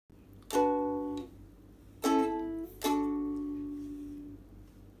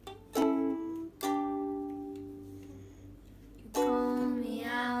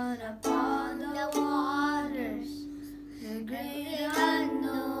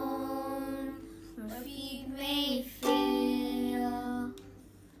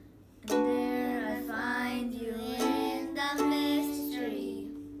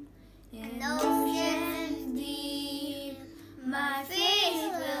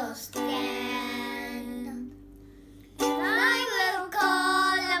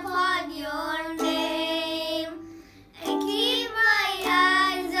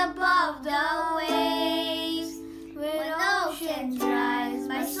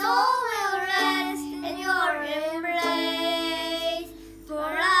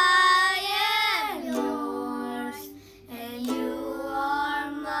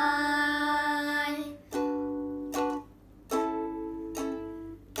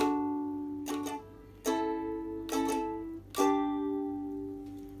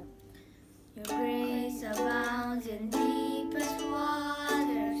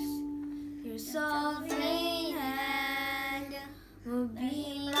will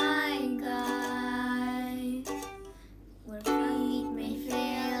be my guide. Where feet may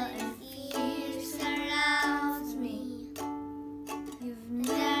fail and fear surrounds me, you've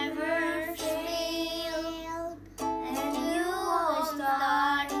never failed, and you will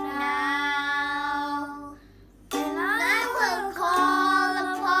start now. And I will call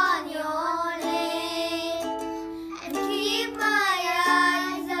upon your name and keep my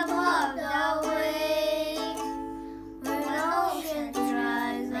eyes above the waves. When ocean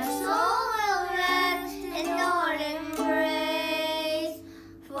tries, my soul will rest in your embrace.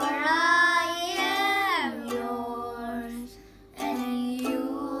 For I am yours, and you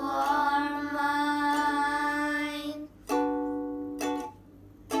are mine.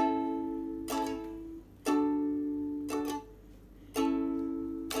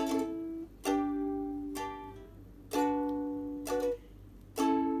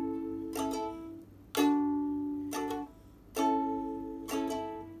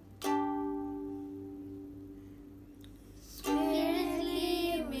 Spirit,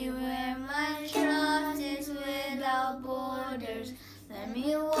 lead me where my trust is without borders. Let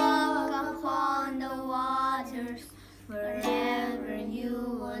me walk upon the waters wherever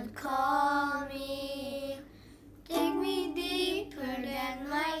you would call me. Take me deeper than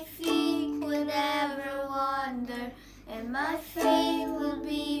my feet could ever wander, and my faith will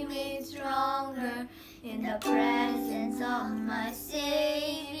be made stronger in the presence of my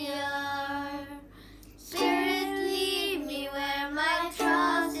Savior. Spirit, lead me where my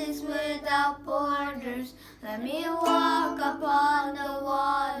trust is without borders. Let me walk upon the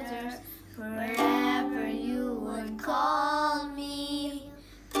waters wherever you would call me.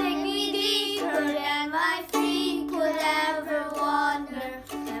 Take me deeper than my feet could ever wander,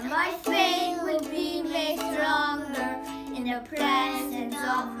 and my faith will be made stronger in the presence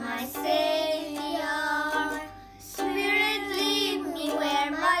of my Savior.